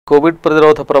Covid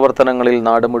പ്രതിരോധ പ്രവർത്തനങ്ങളിൽ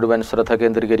നാട് മുഴുവൻ ശ്രദ്ധ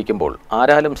കേന്ദ്രീകരിക്കുമ്പോൾ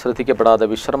ആരാലും ശ്രദ്ധിക്കപ്പെടാതെ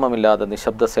വിശ്രമമില്ലാതെ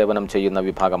നിശബ്ദ സേവനം ചെയ്യുന്ന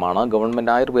വിഭാഗമാണ്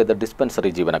ഗവൺമെന്റ് ആയുർവേദ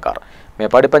ഡിസ്പെൻസറി ജീവനക്കാർ.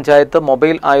 മേപ്പാടി പഞ്ചായത്ത്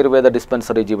മൊബൈൽ ആയുർവേദ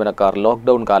ഡിസ്പെൻസറി ജീവനക്കാർ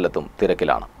ലോക്ക്ഡൌൺ കാലത്തും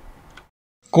തിരക്കിലാണ്.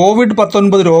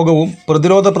 കോവിഡ്-19 രോഗവും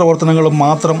പ്രതിരോധ പ്രവർത്തനങ്ങളും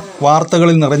മാത്രം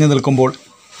വാർത്തകളിൽ നിറഞ്ഞു നിൽക്കുമ്പോൾ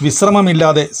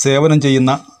വിശ്രമമില്ലാതെ സേവനം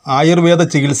ചെയ്യുന്ന ആയുർവേദ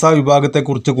ചികിത്സാ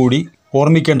വിഭാഗത്തെക്കുറിച്ച് കൂടി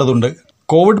ഓർമ്മിക്കേണ്ടതുണ്ട്.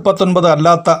 കോവിഡ്-19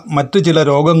 അല്ലാത്ത മറ്റു ചില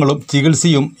രോഗങ്ങളും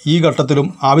ചികിത്സയും ഈ ഘട്ടത്തിലും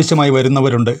ആവശ്യമായി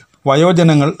വരുന്നവരുണ്ട്.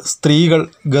 വയോജനങ്ങൾ, സ്ത്രീകൾ,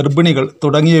 ഗർഭിണികൾ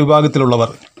തുടങ്ങിയ വിഭാഗത്തിലുള്ളവർ.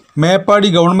 മേപ്പാടി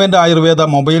ഗവൺമെൻറ് ആയുർവേദ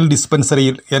മൊബൈൽ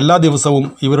ഡിസ്പെൻസറിയിൽ എല്ലാ ദിവസവും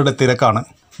ഇവരുടെ തിരക്കാണ്.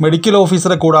 മെഡിക്കൽ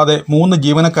ഓഫീസറെ കൂടാതെ 3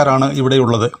 ജീവനക്കാരാണ്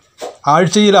ഇവിടെയുള്ളത്.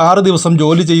 ആഴ്ചയിൽ 6 ദിവസം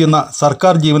ജോലി ചെയ്യുന്ന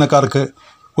സർക്കാർ ജീവനക്കാർക്ക്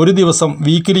ഒരു ദിവസം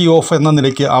വീക്കിലി ഓഫ് എന്ന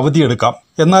നിലയ്ക്ക് അവധിയെടുക്കാം.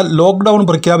 എന്നാൽ ലോക്ക്ഡൗൺ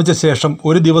പ്രഖ്യാപിച്ച ശേഷം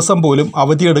ഒരു ദിവസം പോലും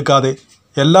അവധിയെടുക്കാതെ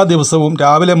എല്ലാ ദിവസവും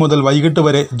രാവിലെ മുതൽ വൈകിട്ട്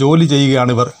വരെ ജോലി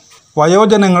ചെയ്യുകയാണിവർ.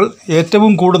 വയോജനങ്ങൾ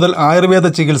ഏറ്റവും കൂടുതൽ ആയുർവേദ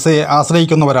ചികിത്സയെ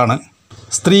ആശ്രയിക്കുന്നവരാണ്.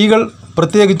 സ്ത്രീകൾ,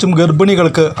 പ്രത്യേകിച്ചും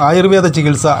ഗർഭിണികൾക്ക് ആയുർവേദ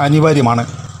ചികിത്സ അനിവാര്യമാണ്.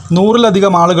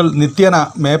 100-ലധികം ആളുകൾ നിത്യേന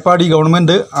മേപ്പാടി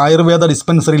ഗവൺമെൻറ് ആയുർവേദ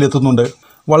ഡിസ്പെൻസറിയിൽ എത്തുന്നുണ്ട്.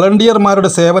 വളണ്ടിയർമാരുടെ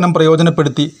സേവനം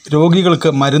പ്രയോജനപ്പെടുത്തി രോഗികൾക്ക്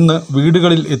മരുന്ന്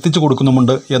വീടുകളിൽ എത്തിച്ചു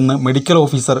കൊടുക്കുന്നുമുണ്ട് എന്ന് മെഡിക്കൽ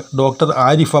ഓഫീസർ ഡോക്ടർ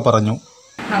ആരിഫ പറഞ്ഞു.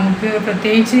 നമുക്ക്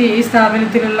പ്രത്യേകിച്ച് ഈ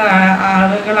സ്ഥാപനത്തിലുള്ള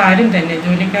ആളുകൾ ആരും തന്നെ,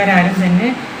 ജോലിക്കാരും തന്നെ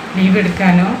ലീവ്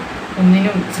എടുക്കാനോ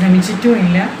ഒന്നിനും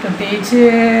ശ്രമിച്ചിട്ടുമില്ല. പ്രത്യേകിച്ച്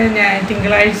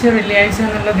തിങ്കളാഴ്ച, വെള്ളിയാഴ്ച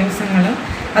എന്നുള്ള ദിവസങ്ങളും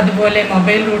അതുപോലെ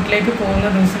മൊബൈൽ റൂട്ടിലേക്ക് പോകുന്ന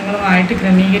ദിവസങ്ങളുമായിട്ട്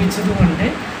ക്രമീകരിച്ചതുകൊണ്ട്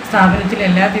സ്ഥാപനത്തിൽ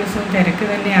എല്ലാ ദിവസവും തിരക്ക്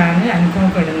തന്നെയാണ്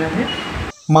അനുഭവപ്പെടുന്നത്.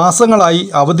 മാസങ്ങളായി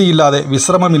അവധിയില്ലാതെ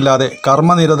വിശ്രമമില്ലാതെ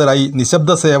കർമ്മനിരതരായി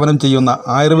നിശബ്ദ സേവനം ചെയ്യുന്ന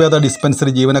ആയുർവേദ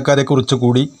ഡിസ്പെൻസറി ജീവനക്കാരെക്കുറിച്ച്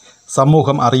കൂടി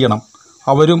സമൂഹം അറിയണം.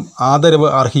 അവരും ആദരവ്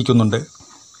അർഹിക്കുന്നുണ്ട്.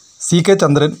 CK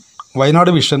ചന്ദ്രൻ, വയനാട്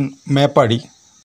വിഷൻ, മേപ്പാടി.